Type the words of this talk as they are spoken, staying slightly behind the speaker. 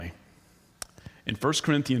In 1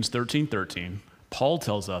 Corinthians 13:13, Paul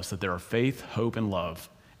tells us that there are faith, hope, and love,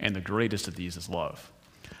 and the greatest of these is love.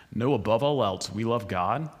 Know above all else, we love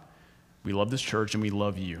God, we love this church, and we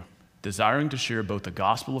love you, desiring to share both the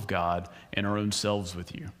gospel of God and our own selves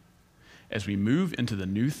with you. As we move into the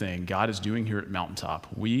new thing God is doing here at Mountaintop,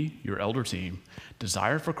 we, your elder team,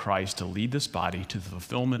 desire for Christ to lead this body to the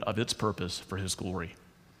fulfillment of its purpose for his glory.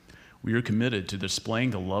 We are committed to displaying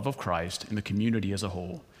the love of Christ in the community as a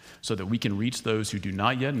whole, so that we can reach those who do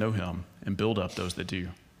not yet know him and build up those that do.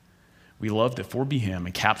 We love that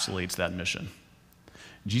 4BHAM encapsulates that mission.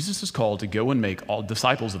 Jesus' call to go and make all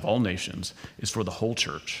disciples of all nations is for the whole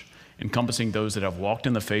church, encompassing those that have walked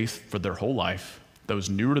in the faith for their whole life, those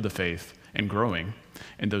newer to the faith and growing,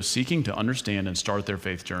 and those seeking to understand and start their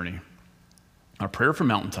faith journey. Our prayer for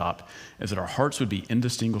Mountaintop is that our hearts would be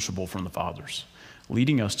indistinguishable from the Father's,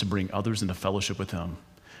 leading us to bring others into fellowship with him,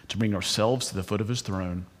 to bring ourselves to the foot of his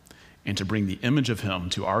throne, and to bring the image of him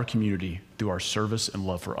to our community through our service and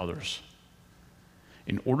love for others.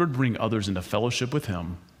 In order to bring others into fellowship with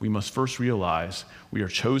him, we must first realize we are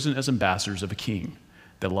chosen as ambassadors of a king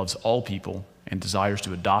that loves all people and desires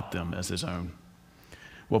to adopt them as his own.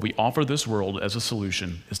 What we offer this world as a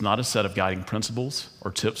solution is not a set of guiding principles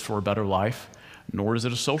or tips for a better life, nor is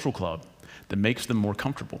it a social club that makes them more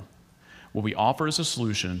comfortable. What we offer as a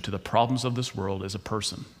solution to the problems of this world is a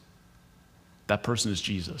person. That person is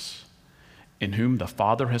Jesus, in whom the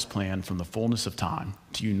Father has planned from the fullness of time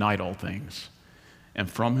to unite all things, and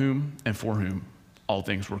from whom and for whom all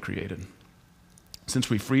things were created. Since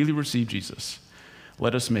we freely receive Jesus,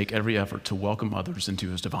 let us make every effort to welcome others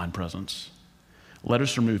into his divine presence. Let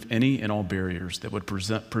us remove any and all barriers that would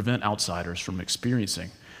prevent outsiders from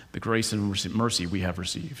experiencing the grace and mercy we have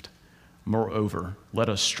received. Moreover, let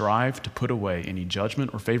us strive to put away any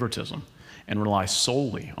judgment or favoritism and rely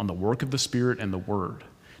solely on the work of the Spirit and the Word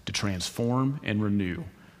to transform and renew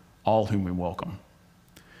all whom we welcome.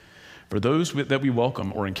 For those that we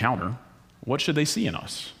welcome or encounter, what should they see in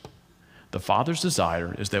us? The Father's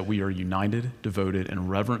desire is that we are united, devoted, and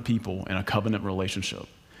reverent people in a covenant relationship.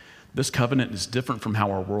 This covenant is different from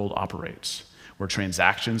how our world operates, where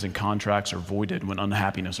transactions and contracts are voided when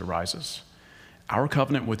unhappiness arises. Our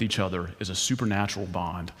covenant with each other is a supernatural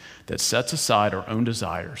bond that sets aside our own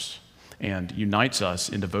desires and unites us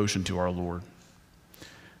in devotion to our Lord.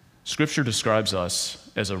 Scripture describes us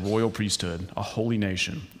as a royal priesthood, a holy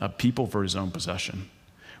nation, a people for his own possession.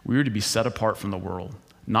 We are to be set apart from the world,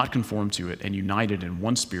 not conformed to it, and united in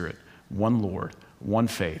one spirit, one Lord, one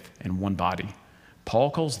faith, and one body.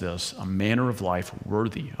 Paul calls this a manner of life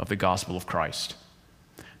worthy of the gospel of Christ.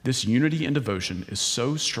 This unity and devotion is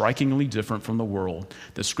so strikingly different from the world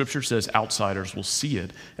that Scripture says outsiders will see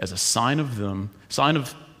it as a sign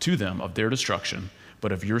to them of their destruction,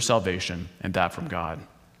 but of your salvation and that from God.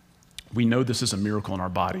 We know this is a miracle in our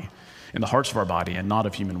body, in the hearts of our body, and not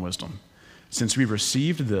of human wisdom. Since we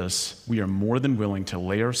received this, we are more than willing to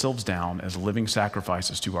lay ourselves down as living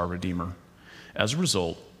sacrifices to our Redeemer. As a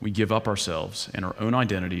result, we give up ourselves and our own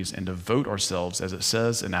identities and devote ourselves, as it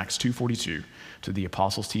says in Acts 2:42, to the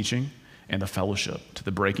apostles' teaching and the fellowship, to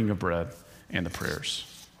the breaking of bread and the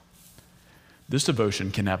prayers. This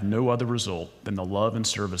devotion can have no other result than the love and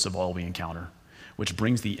service of all we encounter, which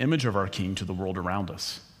brings the image of our King to the world around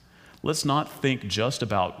us. Let's not think just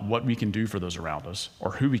about what we can do for those around us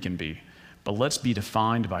or who we can be, but let's be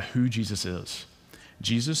defined by who Jesus is.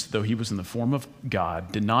 Jesus, though he was in the form of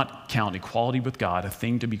God, did not count equality with God a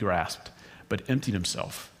thing to be grasped, but emptied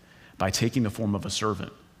himself by taking the form of a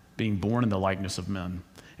servant, being born in the likeness of men,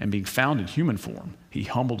 and being found in human form, he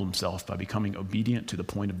humbled himself by becoming obedient to the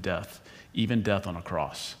point of death, even death on a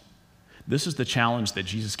cross. This is the challenge that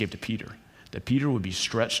Jesus gave to Peter, that Peter would be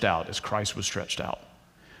stretched out as Christ was stretched out.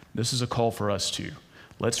 This is a call for us too.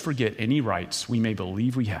 Let's forget any rights we may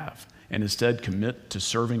believe we have and instead commit to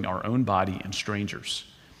serving our own body and strangers.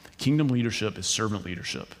 Kingdom leadership is servant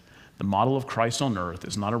leadership. The model of Christ on earth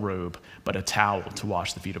is not a robe, but a towel to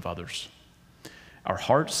wash the feet of others. Our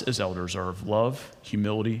hearts as elders are of love,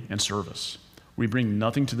 humility, and service. We bring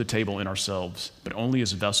nothing to the table in ourselves, but only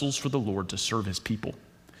as vessels for the Lord to serve his people.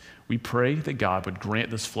 We pray that God would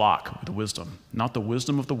grant this flock with wisdom, not the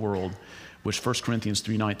wisdom of the world, which 1 Corinthians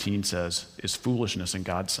 3:19 says is foolishness in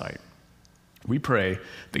God's sight. We pray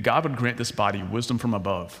that God would grant this body wisdom from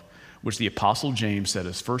above, which the Apostle James said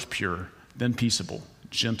is first pure, then peaceable,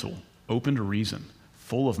 gentle, open to reason,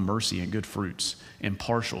 full of mercy and good fruits,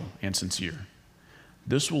 impartial and sincere.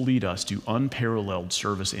 This will lead us to unparalleled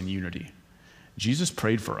service and unity. Jesus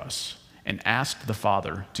prayed for us and asked the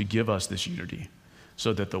Father to give us this unity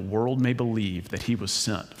so that the world may believe that he was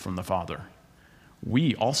sent from the Father.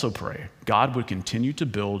 We also pray God would continue to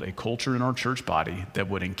build a culture in our church body that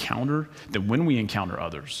when we encounter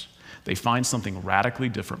others, they find something radically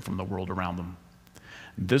different from the world around them.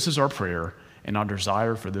 This is our prayer and our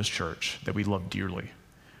desire for this church that we love dearly.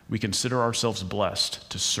 We consider ourselves blessed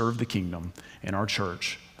to serve the kingdom and our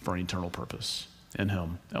church for an eternal purpose. In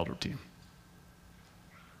Him, elder team.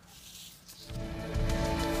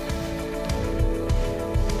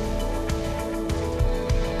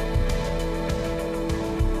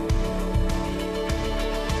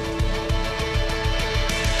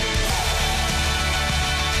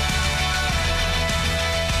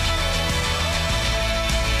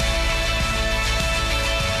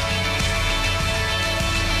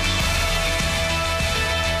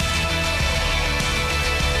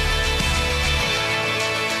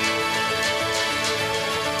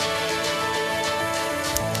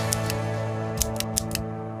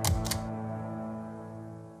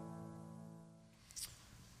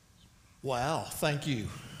 Wow, thank you.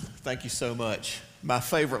 Thank you so much. My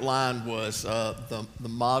favorite line was, the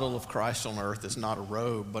model of Christ on earth is not a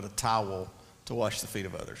robe, but a towel to wash the feet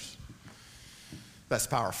of others. That's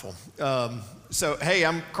powerful. So, hey,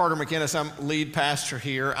 I'm Carter McInnes. I'm lead pastor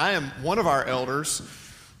here. I am one of our elders,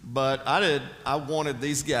 but I wanted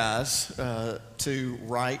these guys to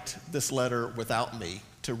write this letter without me,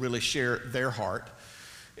 to really share their heart.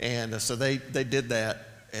 And so they did that,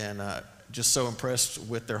 and just so impressed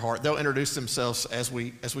with their heart. They'll introduce themselves as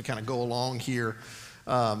we kind of go along here.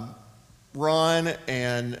 Ron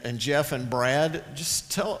and Jeff and Brad, just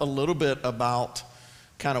tell a little bit about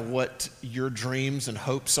kind of what your dreams and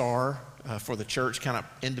hopes are for the church, kind of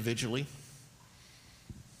individually.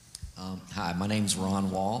 Hi, my name's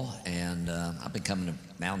Ron Wall, and I've been coming to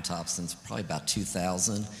Mountaintop since probably about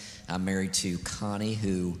 2000. I'm married to Connie,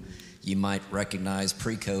 who you might recognize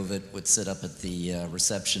pre-COVID, would sit up at the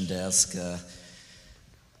reception desk.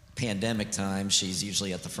 Pandemic time, she's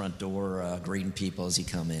usually at the front door greeting people as you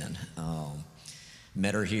come in.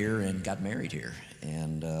 Met her here and got married here.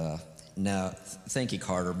 And now, thank you,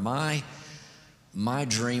 Carter. My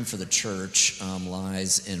dream for the church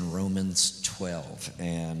lies in Romans 12.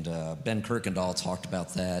 And Ben Kirkendall talked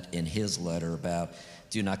about that in his letter about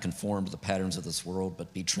do not conform to the patterns of this world,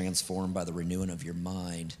 but be transformed by the renewing of your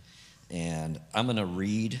mind. And I'm going to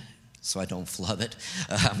read, so I don't flub it.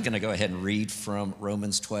 I'm going to go ahead and read from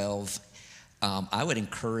Romans 12. I would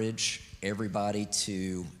encourage everybody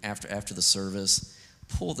to, after the service,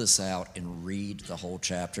 pull this out and read the whole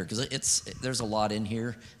chapter, because there's a lot in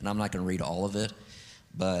here, and I'm not going to read all of it,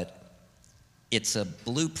 but it's a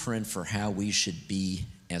blueprint for how we should be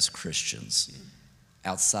as Christians,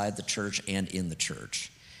 outside the church and in the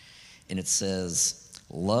church. And it says,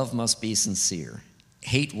 love must be sincere.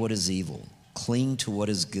 Hate what is evil. Cling to what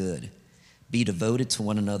is good. Be devoted to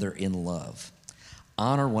one another in love.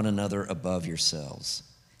 Honor one another above yourselves.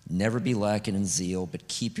 Never be lacking in zeal, but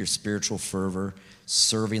keep your spiritual fervor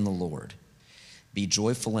serving the Lord. Be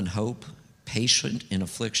joyful in hope, patient in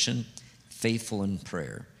affliction, faithful in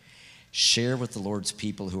prayer. Share with the Lord's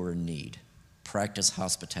people who are in need. Practice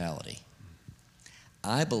hospitality.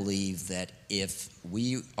 I believe that if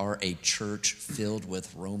we are a church filled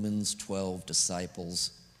with Romans 12 disciples,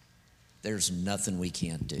 there's nothing we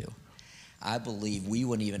can't do. I believe we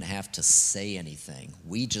wouldn't even have to say anything.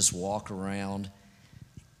 We just walk around,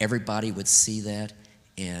 everybody would see that,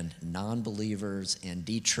 and non-believers and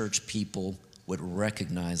de-church people would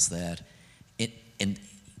recognize that, and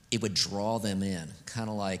it would draw them in, kind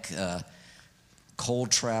of like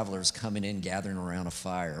cold travelers coming in, gathering around a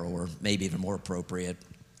fire, or maybe even more appropriate,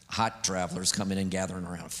 hot travelers coming in, gathering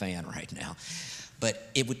around a fan right now. But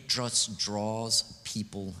it would just draws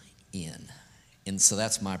people in. And so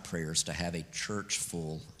that's my prayer, is to have a church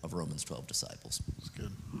full of Romans 12 disciples. That's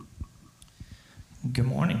good. Good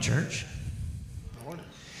morning, church. Good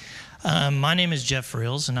morning. My name is Jeff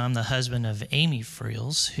Friels, and I'm the husband of Amy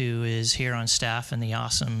Friels, who is here on staff in the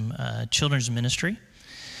awesome children's ministry.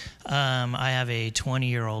 I have a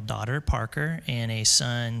 20-year-old daughter, Parker, and a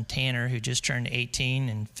son, Tanner, who just turned 18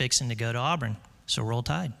 and fixing to go to Auburn. So roll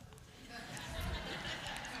Tide.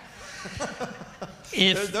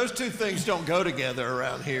 Those two things don't go together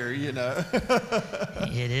around here, you know.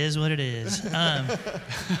 It is what it is.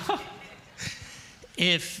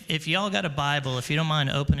 If y'all got a Bible, if you don't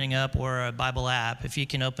mind opening up, or a Bible app, if you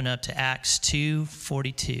can open up to Acts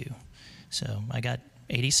 2:42. So I got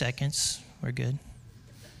 80 seconds. We're good.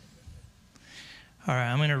 All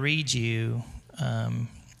right, I'm going to read you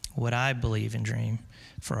what I believe and dream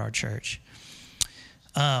for our church.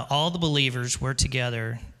 All the believers were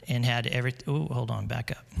together and had everything. Oh, hold on,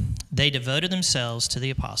 back up. They devoted themselves to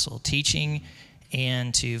the apostle, teaching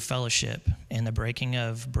and to fellowship, and the breaking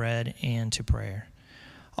of bread, and to prayer.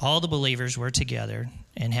 All the believers were together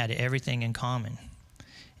and had everything in common.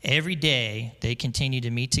 Every day they continued to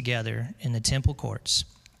meet together in the temple courts.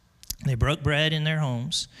 They broke bread in their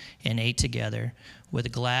homes and ate together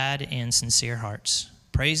with glad and sincere hearts,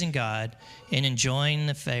 praising God and enjoying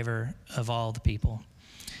the favor of all the people.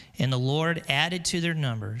 And the Lord added to their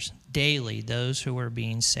numbers daily those who were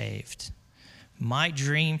being saved. My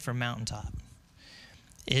dream for Mountaintop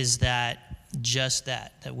is that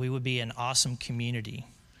we would be an awesome community.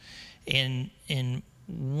 In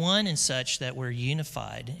one and such that we're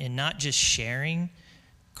unified in not just sharing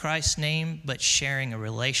Christ's name, but sharing a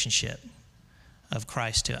relationship of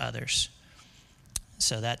Christ to others.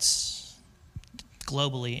 So that's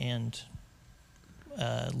globally and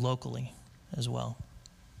locally as well.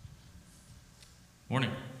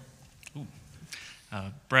 Morning.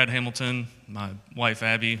 Brad Hamilton, my wife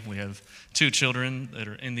Abby. We have 2 children that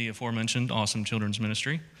are in the aforementioned Awesome Children's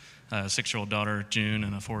Ministry. A 6-year-old daughter, June,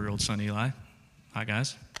 and a 4-year-old son, Eli. Hi,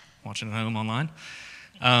 guys. Watching at home online.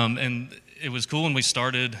 And it was cool when we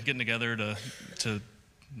started getting together to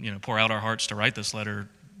pour out our hearts to write this letter.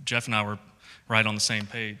 Jeff and I were right on the same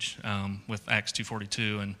page with Acts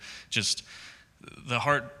 2:42, and just the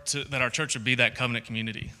heart that our church would be that covenant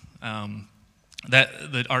community.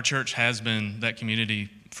 That our church has been that community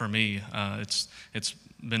for me. It's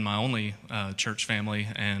been my only church family,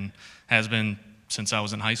 and has been since I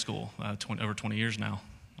was in high school, over 20 years now.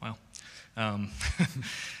 Wow.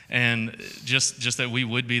 And just that we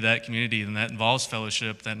would be that community, and that involves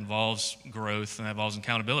fellowship, that involves growth, and that involves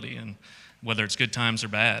accountability, and whether it's good times or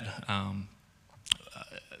bad,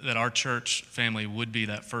 that our church family would be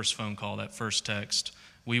that first phone call, that first text.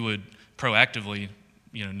 We would proactively,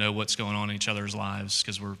 know what's going on in each other's lives,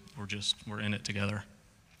 because we're in it together.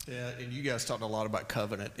 Yeah, and you guys talked a lot about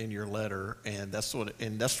covenant in your letter, and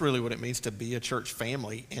that's really what it means to be a church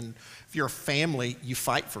family. And if you're a family, you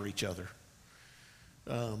fight for each other,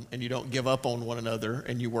 and you don't give up on one another,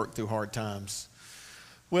 and you work through hard times.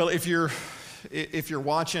 Well, if you're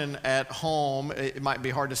watching at home, it might be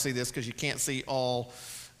hard to see this because you can't see all.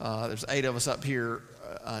 There's 8 of us up here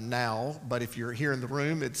now, but if you're here in the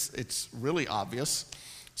room, it's really obvious.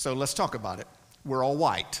 So let's talk about it. We're all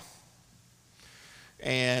white.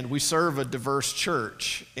 And we serve a diverse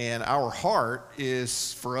church, and our heart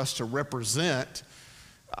is for us to represent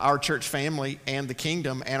our church family and the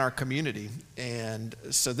kingdom and our community. And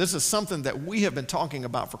so this is something that we have been talking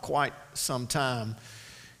about for quite some time,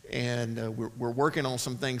 and we're working on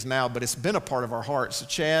some things now, but it's been a part of our heart. So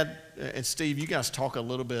Chad and Steve, you guys talk a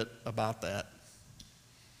little bit about that.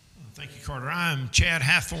 Thank you, Carter. I'm Chad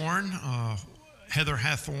Hathorn. Heather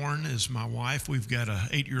Hathorn is my wife. We've got an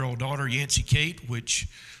 8-year-old daughter, Yancey Kate, which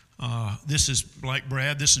this is like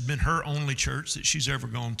Brad. This has been her only church that she's ever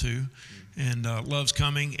gone to, and loves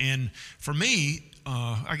coming. And for me,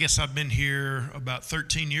 I guess I've been here about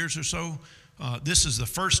 13 years or so. This is the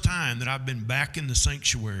first time that I've been back in the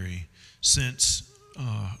sanctuary since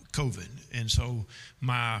COVID. And so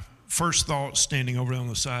my first thought standing over on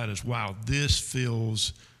the side is, wow, this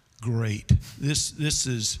feels great. This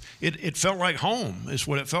is it felt like home is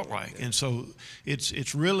what it felt like. And so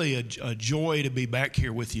it's really a joy to be back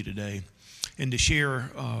here with you today and to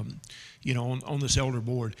share on this elder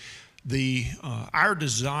board. Our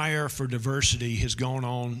desire for diversity has gone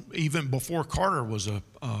on even before Carter was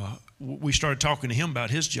we started talking to him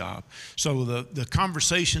about his job. So the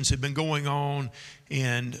conversations have been going on,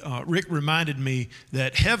 and Rick reminded me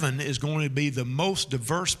that heaven is going to be the most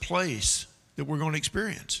diverse place that we're going to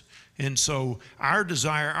experience. And so our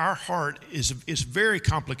desire, our heart is very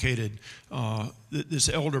complicated. This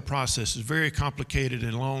elder process is very complicated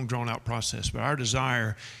and long, drawn-out process. But our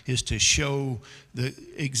desire is to show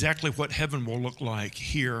exactly what heaven will look like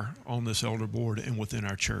here on this elder board and within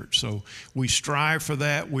our church. So we strive for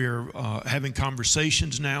that. We're having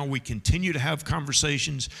conversations now. We continue to have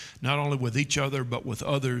conversations, not only with each other, but with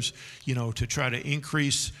others, to try to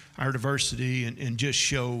increase our diversity and just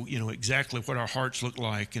show, exactly what our hearts look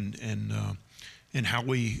like and how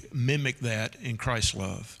we mimic that in Christ's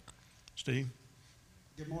love. Steve?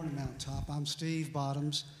 Good morning, Mountaintop. I'm Steve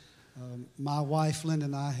Bottoms. My wife, Linda,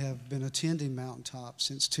 and I have been attending Mountaintop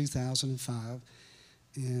since 2005,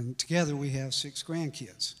 and together we have 6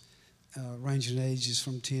 grandkids, ranging in ages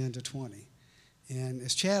from 10 to 20. And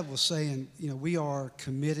as Chad was saying, we are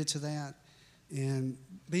committed to that. And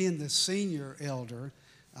being the senior elder,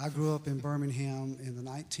 I grew up in Birmingham in the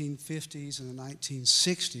 1950s and the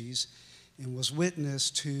 1960s and was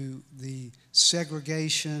witness to the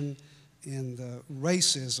segregation and the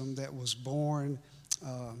racism that was born,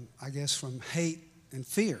 I guess, from hate and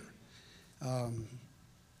fear. And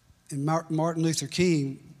Martin Luther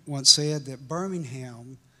King once said that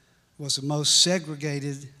Birmingham was the most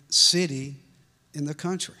segregated city in the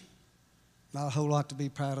country. Not a whole lot to be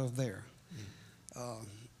proud of there.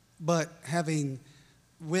 But having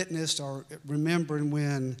witnessed or remembering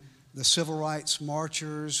when the civil rights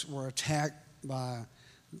marchers were attacked by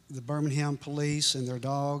the Birmingham police and their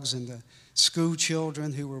dogs, and the school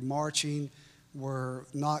children who were marching were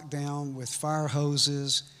knocked down with fire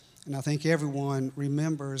hoses. And I think everyone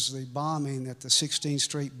remembers the bombing at the 16th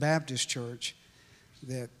Street Baptist Church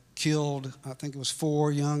that killed, I think it was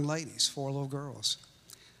 4 young ladies, 4 little girls.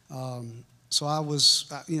 So I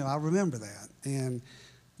remember that. And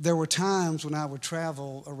there were times when I would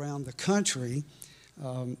travel around the country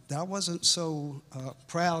that I wasn't so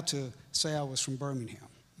proud to say I was from Birmingham,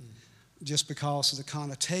 just because of the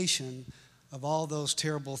connotation of all those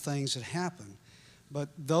terrible things that happened. But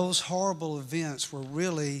those horrible events were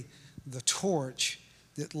really the torch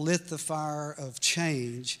that lit the fire of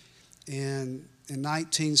change. And in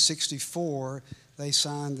 1964, they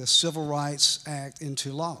signed the Civil Rights Act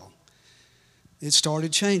into law. It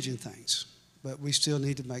started changing things, but we still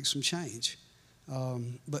need to make some change.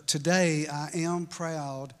 But today, I am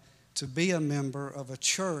proud to be a member of a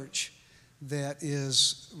church that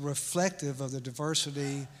is reflective of the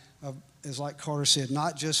diversity of, as like Carter said,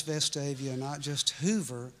 not just Vestavia, not just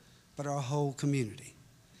Hoover, but our whole community.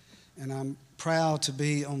 And I'm proud to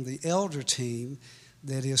be on the elder team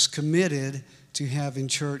that is committed to having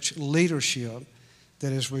church leadership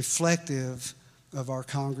that is reflective of our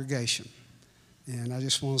congregation. And I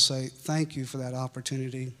just want to say thank you for that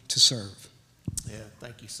opportunity to serve. Yeah,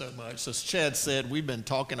 thank you so much. So as Chad said, we've been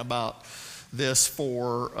talking about this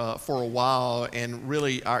for a while, and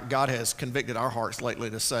really God has convicted our hearts lately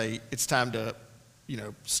to say it's time to,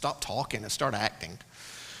 stop talking and start acting.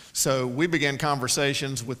 So we began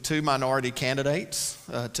conversations with 2 minority candidates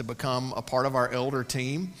to become a part of our elder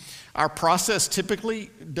team. Our process typically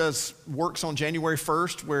works on January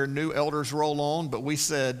 1st where new elders roll on, but we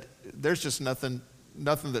said there's just nothing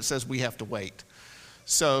that says we have to wait.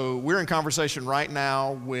 So we're in conversation right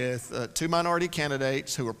now with 2 minority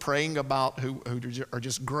candidates who are praying about, who are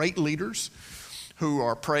just great leaders, who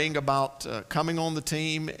are praying about coming on the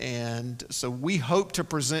team. And so we hope to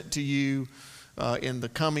present to you in the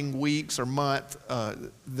coming weeks or month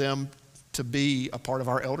them to be a part of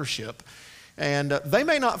our eldership. And they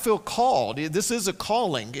may not feel called. This is a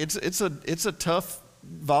calling. It's a tough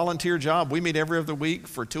volunteer job. We meet every other week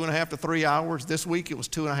for 2.5 to 3 hours. This week it was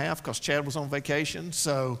 2.5 because Chad was on vacation.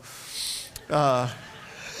 So I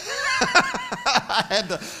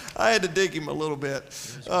had to dig him a little bit.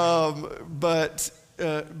 But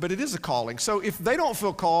it is a calling. So if they don't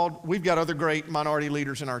feel called, we've got other great minority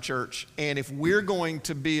leaders in our church. And if we're going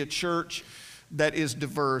to be a church that is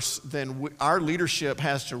diverse, then our leadership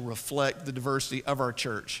has to reflect the diversity of our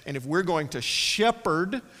church. And if we're going to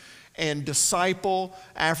shepherd and disciple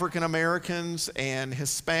African Americans and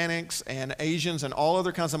Hispanics and Asians and all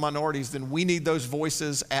other kinds of minorities, then we need those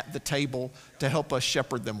voices at the table to help us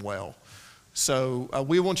shepherd them well. So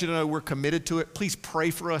we want you to know we're committed to it. Please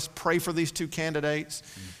pray for us. Pray for these 2 candidates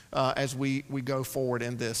as we go forward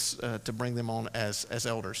in this to bring them on as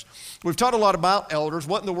elders. We've talked a lot about elders.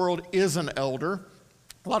 What in the world is an elder?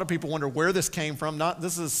 A lot of people wonder where this came from.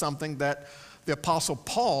 This is something that the Apostle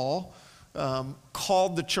Paul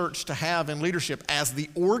called the church to have in leadership as the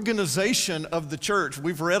organization of the church.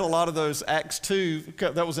 We've read a lot of those, Acts 2,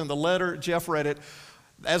 that was in the letter, Jeff read it.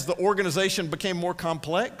 As the organization became more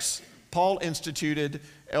complex, Paul instituted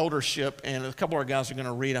eldership, and a couple of our guys are going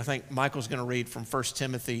to read. I think Michael's going to read from 1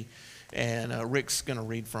 Timothy, and Rick's going to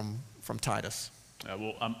read from Titus.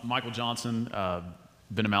 I'm Michael Johnson.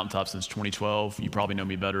 Been a Mountaintop since 2012. You probably know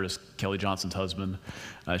me better as Kelly Johnson's husband.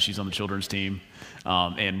 She's on the children's team.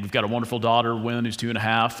 And we've got a wonderful daughter, Wynn, who's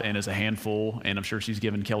 2.5 and is a handful. And I'm sure she's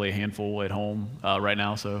giving Kelly a handful at home right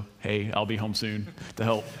now. So, hey, I'll be home soon to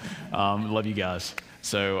help. Love you guys.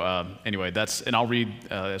 So anyway, and I'll read,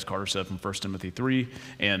 as Carter said, from 1 Timothy 3.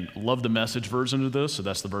 And love the Message version of this. So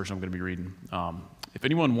that's the version I'm going to be reading. If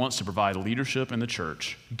anyone wants to provide leadership in the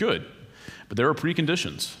church, good. But there are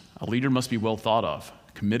preconditions. A leader must be well thought of,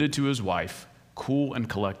 committed to his wife, cool and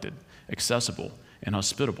collected, accessible and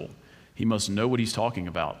hospitable. He must know what he's talking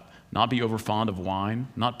about, not be overfond of wine,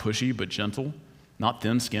 not pushy but gentle, not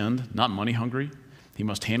thin-skinned, not money-hungry. He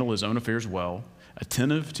must handle his own affairs well,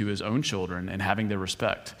 attentive to his own children and having their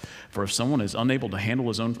respect. For if someone is unable to handle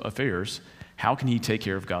his own affairs, how can he take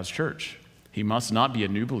care of God's church? He must not be a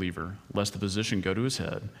new believer, lest the position go to his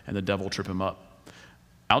head and the devil trip him up.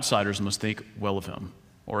 Outsiders must think well of him,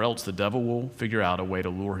 or else the devil will figure out a way to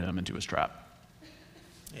lure him into his trap.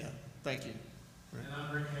 Yeah, Thank you. And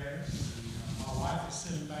I'm Rick Harris. My wife is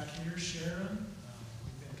sitting back here, Sharon.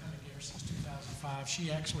 We've been coming here since 2005.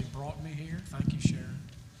 She actually brought me here. Thank you, Sharon.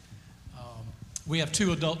 We have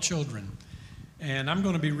 2 adult children. And I'm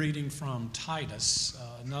going to be reading from Titus,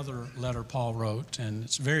 another letter Paul wrote. And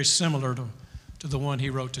it's very similar to the one he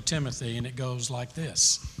wrote to Timothy. And it goes like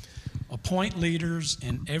this. Appoint leaders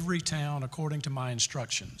in every town according to my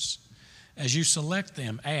instructions. As you select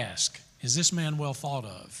them, ask, is this man well thought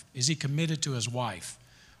of? Is he committed to his wife?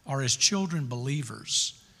 Are his children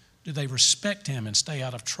believers? Do they respect him and stay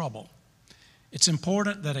out of trouble? It's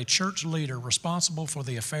important that a church leader responsible for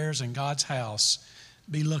the affairs in God's house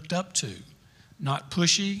be looked up to, not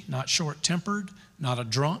pushy, not short-tempered, not a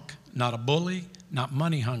drunk, not a bully, not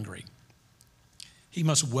money hungry. He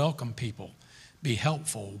must welcome people, be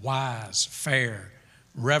helpful, wise, fair,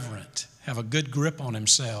 reverent, have a good grip on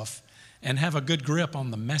himself, and have a good grip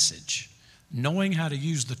on the message, knowing how to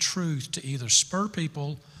use the truth to either spur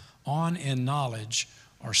people on in knowledge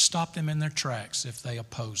or stop them in their tracks if they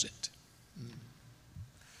oppose it.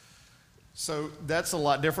 So that's a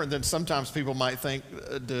lot different than sometimes people might think.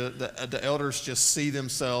 The elders just see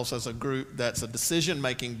themselves as a group that's a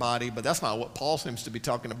decision-making body, but that's not what Paul seems to be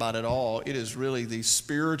talking about at all. It is really these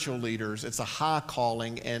spiritual leaders. It's a high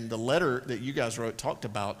calling, and the letter that you guys wrote talked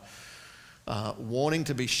about wanting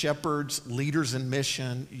to be shepherds, leaders in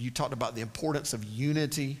mission. You talked about the importance of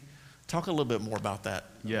unity. Talk a little bit more about that,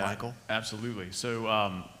 Michael. Absolutely.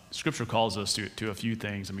 So Scripture calls us to a few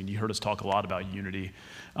things. I mean, you heard us talk a lot about unity,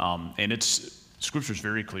 and Scripture's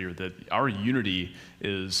very clear that our unity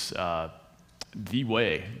is the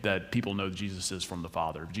way that people know Jesus is from the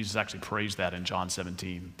Father. Jesus actually prays that in John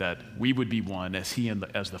 17, that we would be one as he and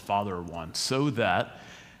as the Father are one, so that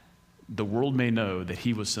the world may know that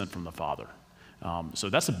he was sent from the Father. So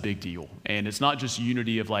that's a big deal. And it's not just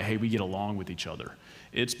unity of like, hey, we get along with each other.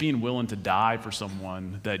 It's being willing to die for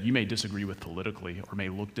someone that you may disagree with politically or may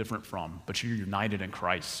look different from, but you're united in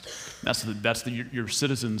Christ. You're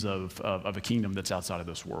citizens of a kingdom that's outside of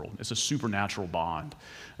this world. It's a supernatural bond.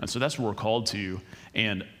 And so that's what we're called to.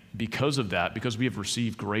 And because of that, because we have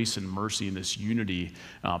received grace and mercy in this unity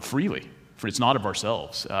freely, for it's not of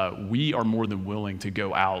ourselves, we are more than willing to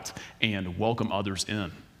go out and welcome others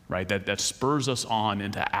in. Right, that spurs us on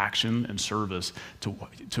into action and service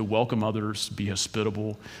to welcome others, be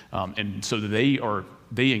hospitable, and so that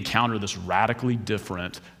they encounter this radically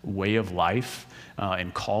different way of life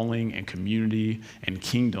and calling and community and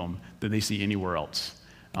kingdom than they see anywhere else,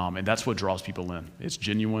 and that's what draws people in. It's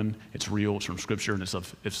genuine, it's real, it's from Scripture, and it's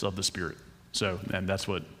of the Spirit. So, and that's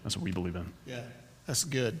what we believe in. Yeah, that's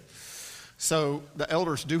good. So the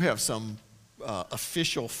elders do have some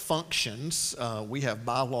official functions. We have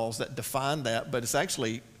bylaws that define that, but it's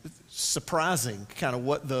actually surprising kind of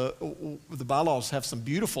what the bylaws have some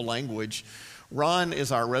beautiful language. Ron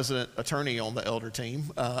is our resident attorney on the elder team,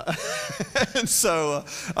 and so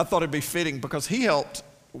I thought it'd be fitting because he helped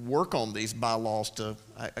work on these bylaws to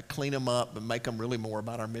clean them up and make them really more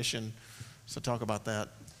about our mission. So talk about that.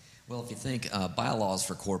 Well, if you think bylaws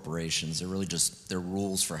for corporations, they're really they're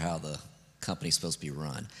rules for how the company's supposed to be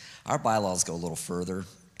run. Our bylaws go a little further,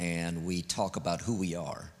 and we talk about who we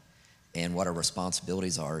are and what our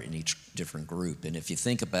responsibilities are in each different group. And if you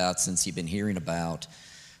think about, since you've been hearing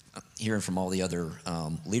from all the other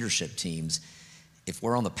leadership teams, if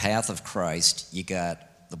we're on the path of Christ, you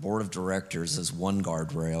got the board of directors as one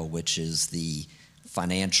guardrail, which is the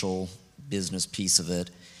financial business piece of it,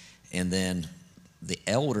 and then the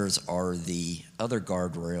elders are the other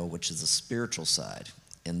guardrail, which is the spiritual side.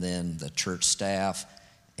 And then the church staff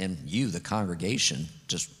and you, the congregation,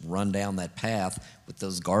 just run down that path with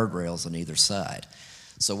those guardrails on either side.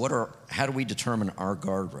 So how do we determine our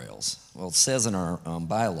guardrails? Well, it says in our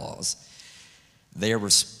bylaws,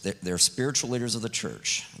 they're spiritual leaders of the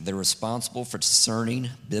church. They're responsible for discerning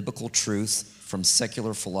biblical truth from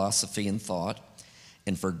secular philosophy and thought,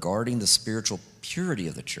 and for guarding the spiritual purity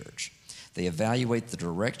of the church. They evaluate the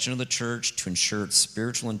direction of the church to ensure its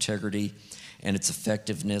spiritual integrity and its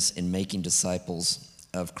effectiveness in making disciples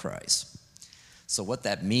of Christ. So what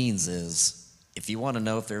that means is, if you want to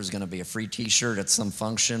know if there's going to be a free t-shirt at some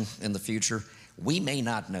function in the future, we may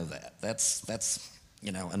not know that. That's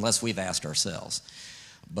unless we've asked ourselves.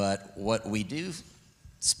 But what we do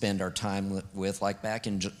spend our time with, like back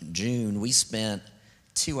in June, we spent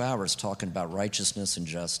 2 hours talking about righteousness and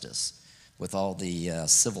justice. With all the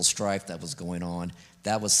civil strife that was going on,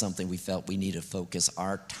 that was something we felt we needed to focus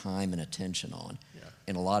our time and attention on. Yeah.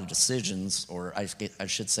 And a lot of decisions, or I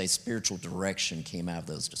should say spiritual direction, came out of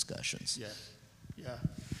those discussions. Yeah.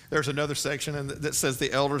 There's another section that says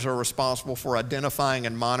the elders are responsible for identifying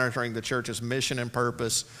and monitoring the church's mission and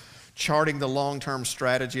purpose, charting the long-term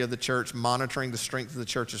strategy of the church, monitoring the strength of the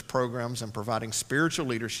church's programs, and providing spiritual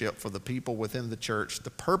leadership for the people within the church, the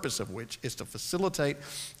purpose of which is to facilitate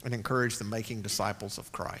and encourage the making disciples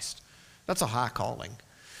of Christ. That's a high calling.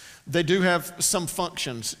 They do have some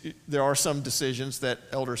functions. There are some decisions that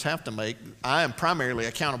elders have to make. I am primarily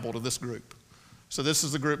accountable to this group. So this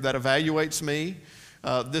is the group that evaluates me.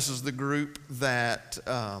 This is the group that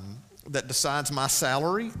decides my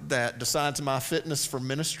salary, that decides my fitness for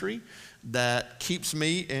ministry, that keeps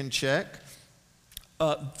me in check.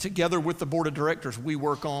 Together with the board of directors, we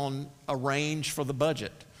work on a range for the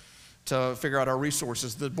budget to figure out our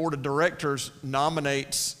resources. The board of directors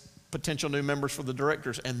nominates potential new members for the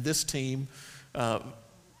directors, and this team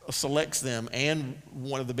selects them. And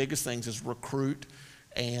one of the biggest things is recruit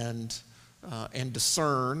and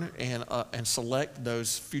discern and select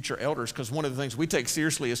those future elders, because one of the things we take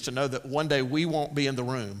seriously is to know that one day we won't be in the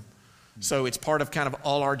room. So it's part of kind of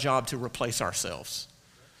all our job to replace ourselves.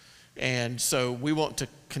 And so we want to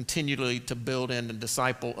continually to build in and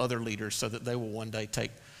disciple other leaders so that they will one day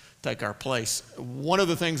take our place. One of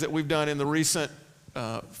the things that we've done in the recent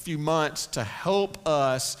few months to help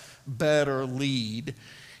us better lead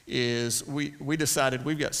is we decided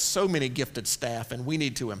we've got so many gifted staff and we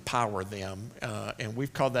need to empower them, and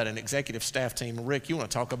we've called that an executive staff team. Rick, you want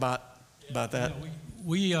to talk about that? Yeah,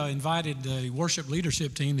 we invited the worship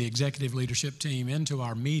leadership team, the executive leadership team, into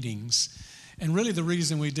our meetings, and really the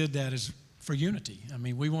reason we did that is for unity. I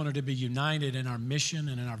mean, we wanted to be united in our mission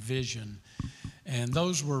and in our vision, and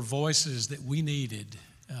those were voices that we needed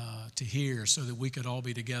to hear so that we could all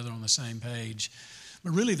be together on the same page.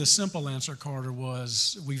 But really the simple answer, Carter,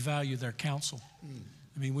 was we value their counsel.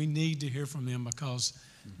 I mean, we need to hear from them because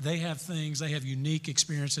they have unique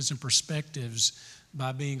experiences and perspectives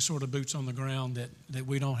by being sort of boots on the ground that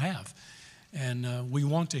we don't have. And we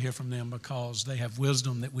want to hear from them because they have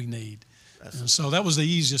wisdom that we need. And so that was the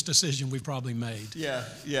easiest decision we probably made.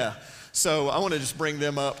 Yeah. So I want to just bring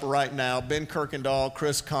them up right now. Ben Kirkendall,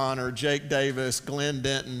 Chris Connor, Jake Davis, Glenn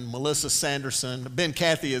Denton, Melissa Sanderson. Ben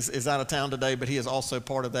Cathy is out of town today, but he is also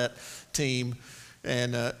part of that team.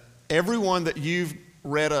 And everyone that you've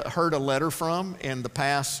heard a letter from in the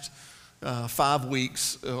past 5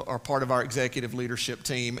 weeks are part of our executive leadership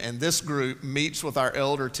team. And this group meets with our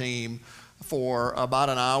elder team for about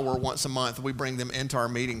an hour once a month. We bring them into our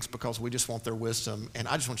meetings because we just want their wisdom, and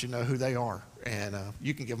I just want you to know who they are, and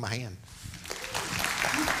you can give them a hand.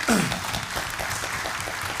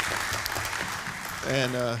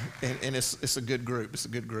 And it's a good group. It's a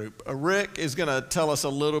good group. Rick is going to tell us a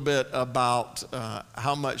little bit about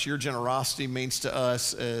how much your generosity means to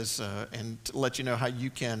us, and to let you know how you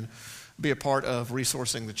can be a part of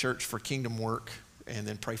resourcing the church for kingdom work, and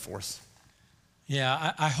then pray for us.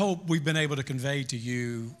 Yeah, I hope we've been able to convey to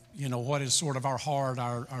you, what is sort of our heart,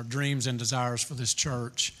 our dreams and desires for this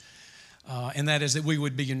church, and that is that we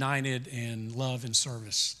would be united in love and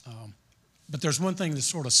service. But there's one thing that's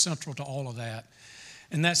sort of central to all of that,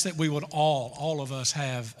 and that's that we would all of us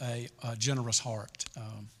have a generous heart.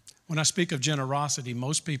 When I speak of generosity,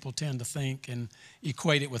 most people tend to think and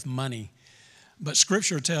equate it with money. But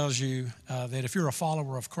Scripture tells you that if you're a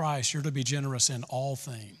follower of Christ, you're to be generous in all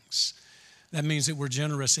things. That means that we're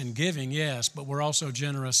generous in giving, yes, but we're also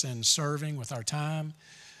generous in serving with our time.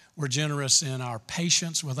 We're generous in our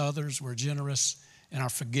patience with others. We're generous in our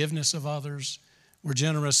forgiveness of others. We're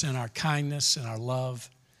generous in our kindness and our love.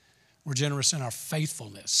 We're generous in our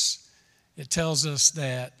faithfulness. It tells us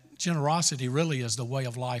that generosity really is the way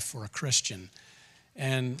of life for a Christian.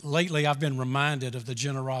 And lately I've been reminded of the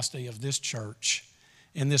generosity of this church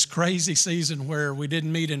in this crazy season where we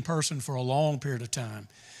didn't meet in person for a long period of time.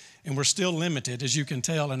 And we're still limited, as you can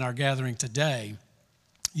tell in our gathering today.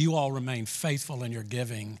 You all remain faithful in your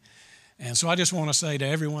giving. And so I just want to say to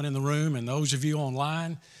everyone in the room and those of you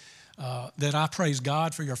online that I praise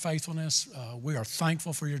God for your faithfulness. We are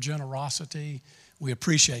thankful for your generosity. We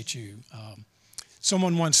appreciate you.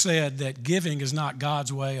 Someone once said that giving is not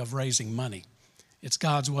God's way of raising money. It's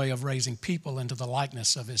God's way of raising people into the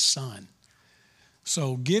likeness of His Son.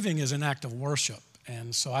 So giving is an act of worship.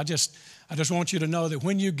 And so I just want you to know that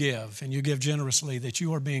when you give, and you give generously, that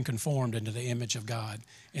you are being conformed into the image of God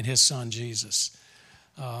in His Son, Jesus.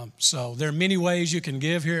 So there are many ways you can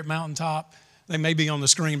give here at Mountaintop. They may be on the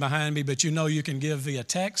screen behind me, but you can give via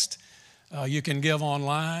text. You can give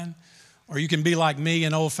online. Or you can be like me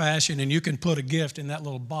and old-fashioned, and you can put a gift in that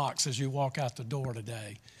little box as you walk out the door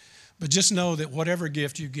today. But just know that whatever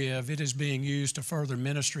gift you give, it is being used to further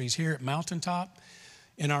ministries here at Mountaintop,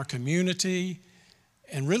 in our community,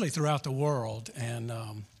 and really throughout the world. And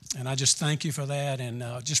I just thank you for that,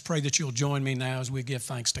 and just pray that you'll join me now as we give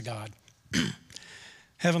thanks to God.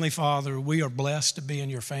 Heavenly Father, we are blessed to be in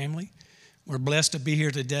your family. We're blessed to be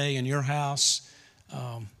here today in your house.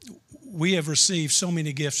 We have received so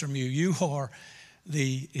many gifts from you. You are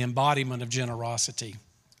the embodiment of generosity.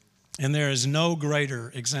 And there is no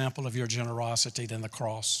greater example of your generosity than the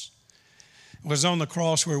cross. It was on the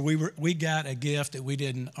cross where we got a gift that we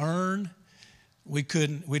didn't earn. We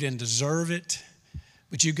didn't deserve it,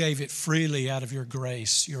 but you gave it freely out of your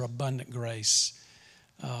grace, your abundant grace.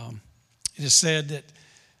 It is said that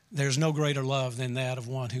there's no greater love than that of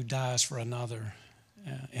one who dies for another.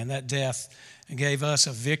 And that death gave us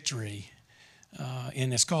a victory,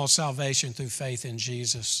 and it's called salvation through faith in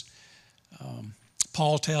Jesus.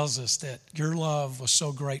 Paul tells us that your love was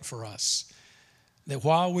so great for us that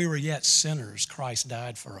while we were yet sinners, Christ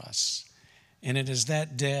died for us. And it is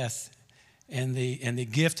that death and the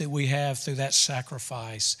gift that we have through that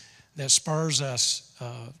sacrifice that spurs us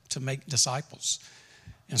to make disciples.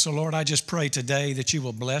 And so, Lord, I just pray today that you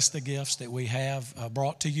will bless the gifts that we have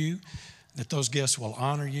brought to you, that those gifts will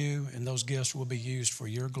honor you, and those gifts will be used for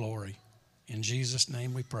your glory. In Jesus'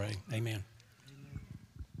 name we pray. Amen.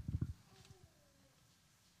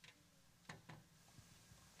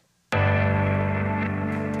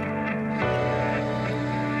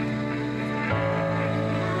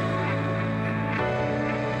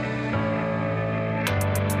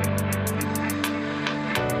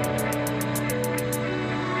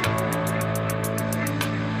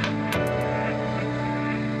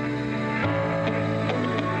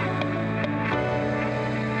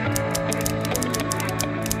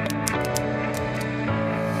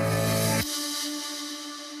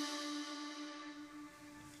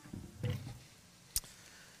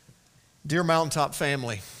 Dear Mountaintop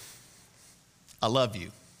family, I love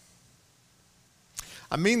you.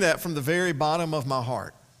 I mean that from the very bottom of my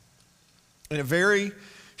heart. In a very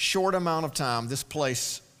short amount of time, this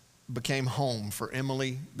place became home for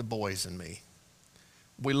Emily, the boys, and me.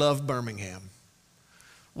 We love Birmingham.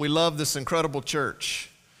 We love this incredible church,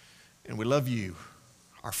 and we love you,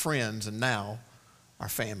 our friends, and now our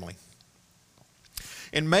family.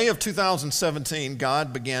 In May of 2017,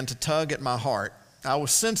 God began to tug at my heart. I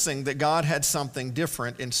was sensing that God had something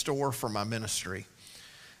different in store for my ministry.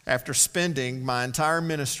 After spending my entire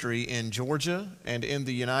ministry in Georgia and in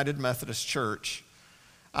the United Methodist Church,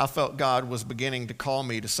 I felt God was beginning to call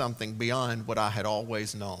me to something beyond what I had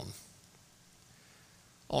always known.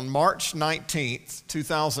 On March 19th,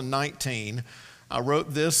 2019, I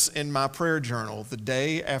wrote this in my prayer journal the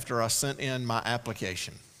day after I sent in my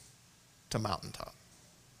application to Mountaintop.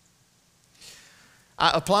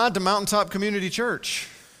 I applied to Mountaintop Community Church.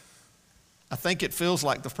 I think it feels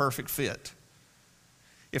like the perfect fit.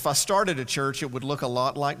 If I started a church, it would look a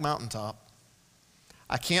lot like Mountaintop.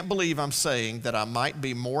 I can't believe I'm saying that I might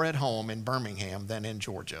be more at home in Birmingham than in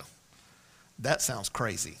Georgia. That sounds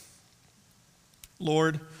crazy.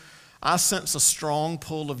 Lord, I sense a strong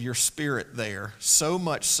pull of your spirit there, so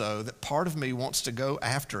much so that part of me wants to go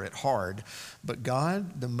after it hard. But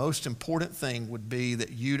God, the most important thing would be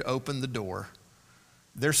that you'd open the door.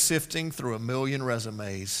 They're sifting through 1 million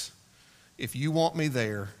resumes. If you want me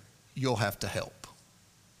there, you'll have to help.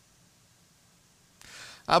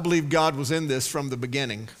 I believe God was in this from the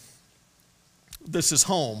beginning. This is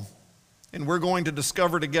home, and we're going to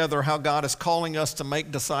discover together how God is calling us to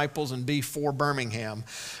make disciples and be for Birmingham.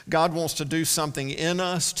 God wants to do something in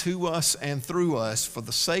us, to us, and through us for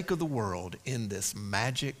the sake of the world in this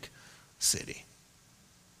magic city.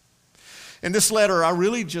 In this letter, I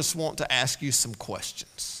really just want to ask you some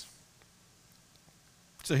questions.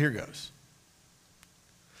 So here goes.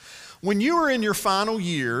 When you are in your final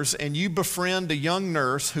years and you befriend a young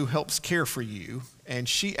nurse who helps care for you, and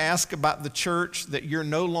she asks about the church that you're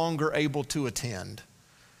no longer able to attend,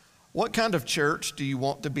 what kind of church do you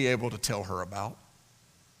want to be able to tell her about?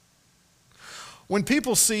 When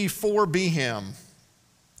people see 4BHAM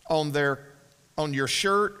on your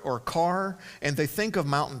shirt or car and they think of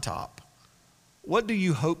Mountaintop, what do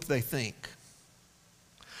you hope they think?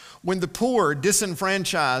 When the poor,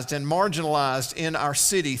 disenfranchised, and marginalized in our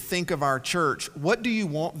city think of our church, what do you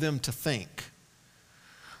want them to think?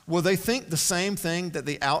 Will they think the same thing that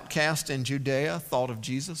the outcast in Judea thought of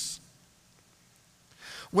Jesus?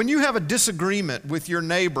 When you have a disagreement with your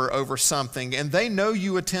neighbor over something and they know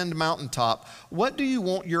you attend Mountaintop, what do you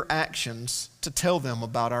want your actions to tell them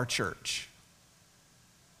about our church?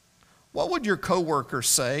 What would your coworkers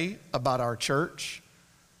say about our church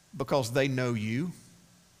because they know you?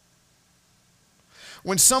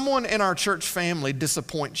 When someone in our church family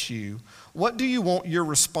disappoints you, what do you want your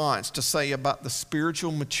response to say about the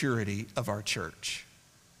spiritual maturity of our church?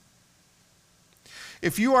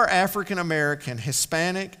 If you are African American,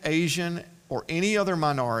 Hispanic, Asian, or any other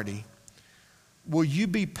minority, will you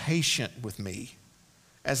be patient with me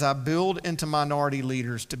as I build into minority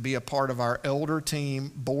leaders to be a part of our elder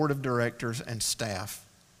team, board of directors, and staff?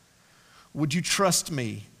 Would you trust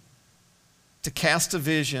me to cast a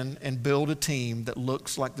vision and build a team that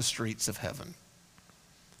looks like the streets of heaven?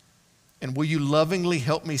 And will you lovingly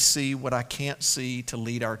help me see what I can't see to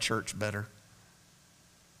lead our church better?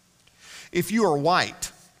 If you are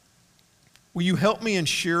white, will you help me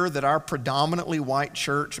ensure that our predominantly white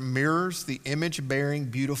church mirrors the image-bearing,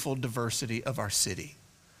 beautiful diversity of our city?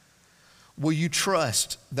 Will you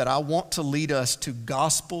trust that I want to lead us to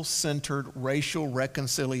gospel-centered racial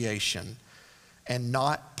reconciliation and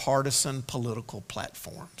not partisan political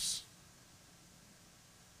platforms?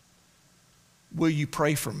 Will you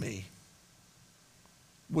pray for me?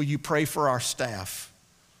 Will you pray for our staff?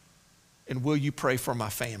 And will you pray for my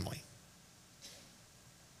family?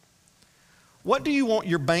 What do you want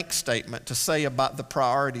your bank statement to say about the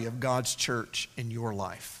priority of God's church in your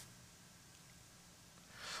life?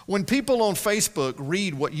 When people on Facebook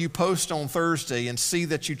read what you post on Thursday and see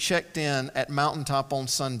that you checked in at Mountaintop on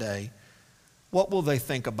Sunday, what will they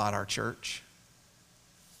think about our church?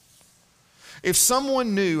 If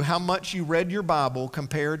someone knew how much you read your Bible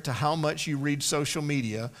compared to how much you read social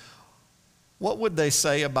media, what would they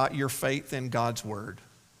say about your faith in God's Word?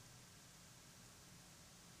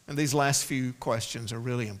 And these last few questions are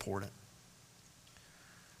really important.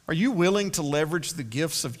 Are you willing to leverage the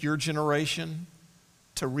gifts of your generation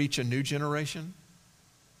to reach a new generation?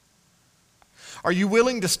 Are you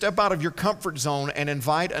willing to step out of your comfort zone and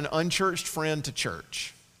invite an unchurched friend to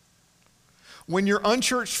church? When your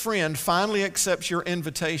unchurched friend finally accepts your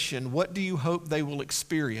invitation, what do you hope they will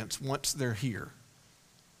experience once they're here?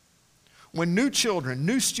 When new children,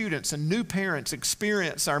 new students, and new parents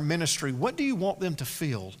experience our ministry, what do you want them to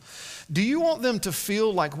feel? Do you want them to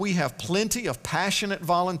feel like we have plenty of passionate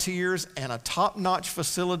volunteers and a top-notch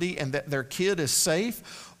facility and that their kid is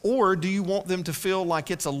safe? Or do you want them to feel like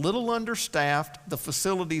it's a little understaffed, the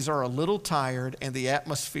facilities are a little tired, and the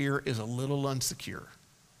atmosphere is a little unsecure?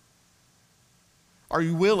 Are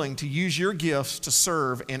you willing to use your gifts to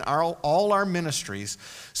serve in all our ministries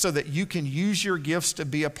so that you can use your gifts to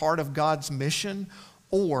be a part of God's mission?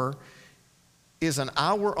 Or is an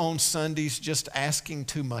hour on Sundays just asking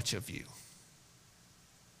too much of you?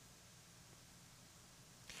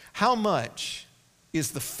 How much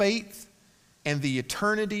is the faith and the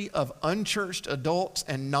eternity of unchurched adults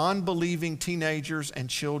and non-believing teenagers and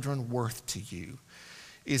children worth to you?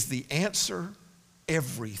 Is the answer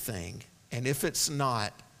everything? And if it's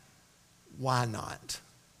not, why not?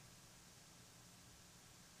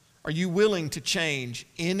 Are you willing to change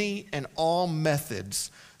any and all methods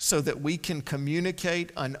so that we can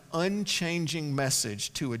communicate an unchanging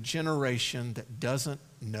message to a generation that doesn't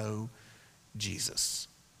know Jesus?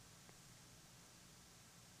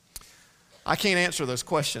 I can't answer those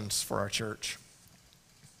questions for our church.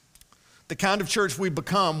 The kind of church we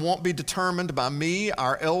become won't be determined by me,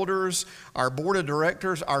 our elders, our board of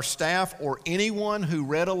directors, our staff, or anyone who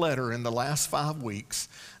read a letter in the last 5 weeks.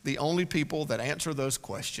 The only people that answer those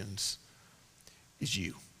questions is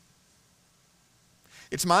you.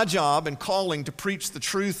 It's my job and calling to preach the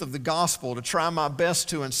truth of the gospel, to try my best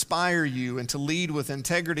to inspire you and to lead with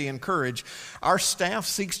integrity and courage. Our staff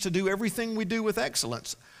seeks to do everything we do with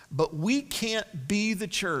excellence. But we can't be the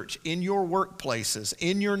church in your workplaces,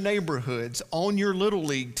 in your neighborhoods, on your little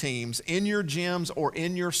league teams, in your gyms, or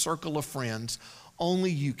in your circle of friends.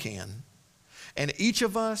 Only you can. And each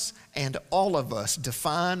of us and all of us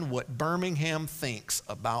define what Birmingham thinks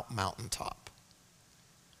about Mountaintop.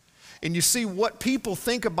 And you see, what people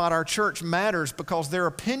think about our church matters because their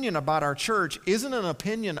opinion about our church isn't an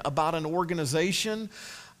opinion about an organization,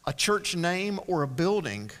 a church name, or a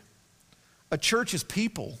building. A church is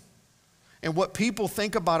people. And what people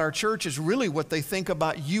think about our church is really what they think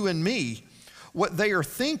about you and me. What they are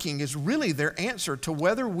thinking is really their answer to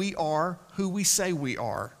whether we are who we say we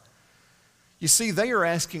are. You see, they are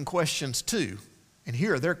asking questions too. And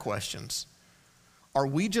here are their questions. Are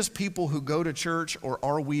we just people who go to church, or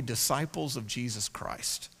are we disciples of Jesus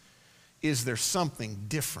Christ? Is there something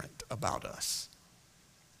different about us?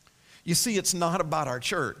 You see, it's not about our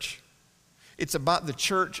church. It's about the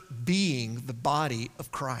church being the body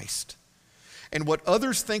of Christ. And what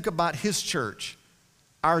others think about his church,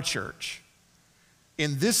 our church,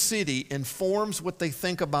 in this city informs what they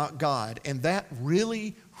think about God. And that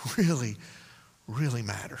really, really, really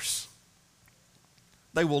matters.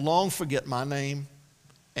 They will long forget my name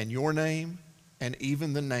and your name and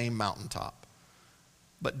even the name Mountaintop.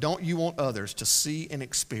 But don't you want others to see and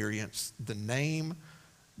experience the name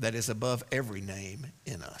that is above every name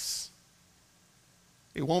in us?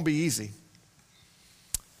 It won't be easy,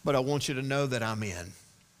 but I want you to know that I'm in.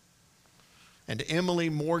 And to Emily,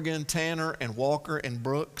 Morgan, Tanner, and Walker, and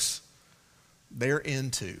Brooks, they're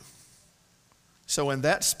in too. So in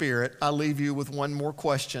that spirit, I leave you with one more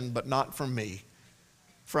question, but not from me.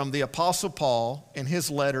 From the Apostle Paul in his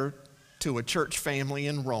letter to a church family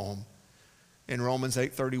in Rome, in Romans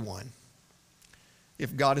 8:31.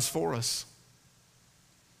 If God is for us,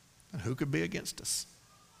 who could be against us?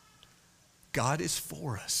 God is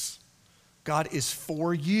for us. God is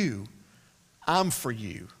for you. I'm for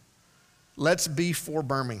you. Let's be for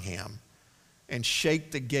Birmingham and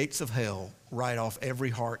shake the gates of hell right off every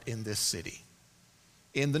heart in this city.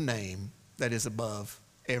 In the name that is above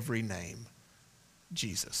every name,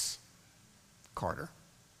 Jesus. Carter.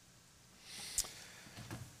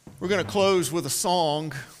 We're going to close with a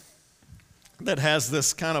song that has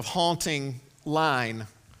this kind of haunting line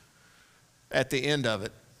at the end of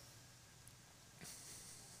it.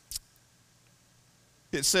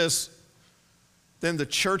 It says, "Then the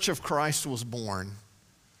church of Christ was born,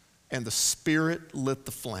 and the Spirit lit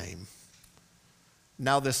the flame.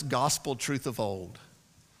 Now this gospel truth of old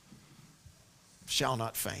shall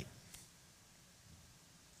not faint."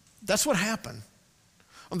 That's what happened.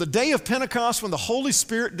 On the day of Pentecost, when the Holy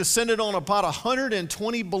Spirit descended on about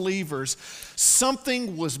 120 believers,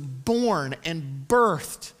 something was born and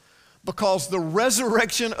birthed, because the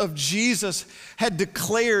resurrection of Jesus had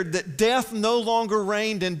declared that death no longer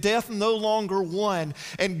reigned and death no longer won.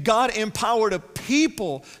 And God empowered a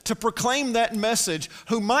people to proclaim that message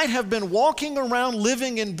who might have been walking around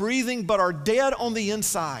living and breathing but are dead on the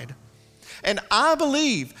inside. And I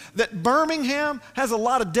believe that Birmingham has a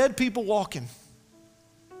lot of dead people walking,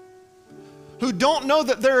 who don't know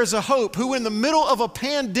that there is a hope, who in the middle of a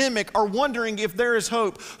pandemic are wondering if there is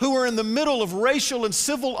hope, who are in the middle of racial and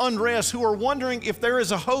civil unrest, who are wondering if there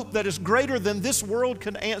is a hope that is greater than this world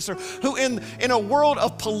can answer, who in a world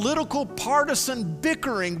of political partisan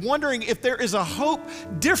bickering, wondering if there is a hope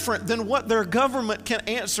different than what their government can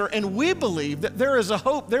answer. And we believe that there is a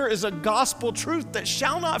hope, there is a gospel truth that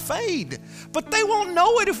shall not fade. But they won't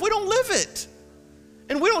know it if we don't live it.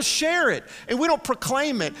 And we don't share it, and we don't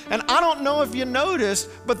proclaim it. And I don't know if you noticed,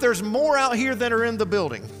 but there's more out here than are in the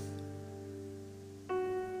building.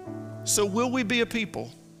 So will we be a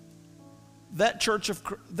people, that church of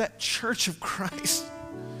Christ,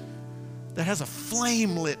 that has a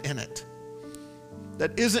flame lit in it,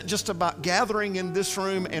 that isn't just about gathering in this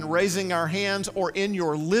room and raising our hands, or in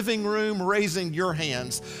your living room raising your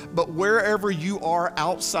hands, but wherever you are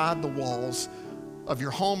outside the walls of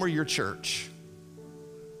your home or your church?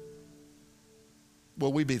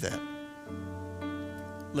 Will we be that?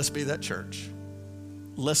 Let's be that church.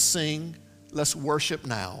 Let's sing. Let's worship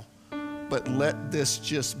now. But let this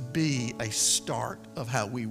just be a start of how we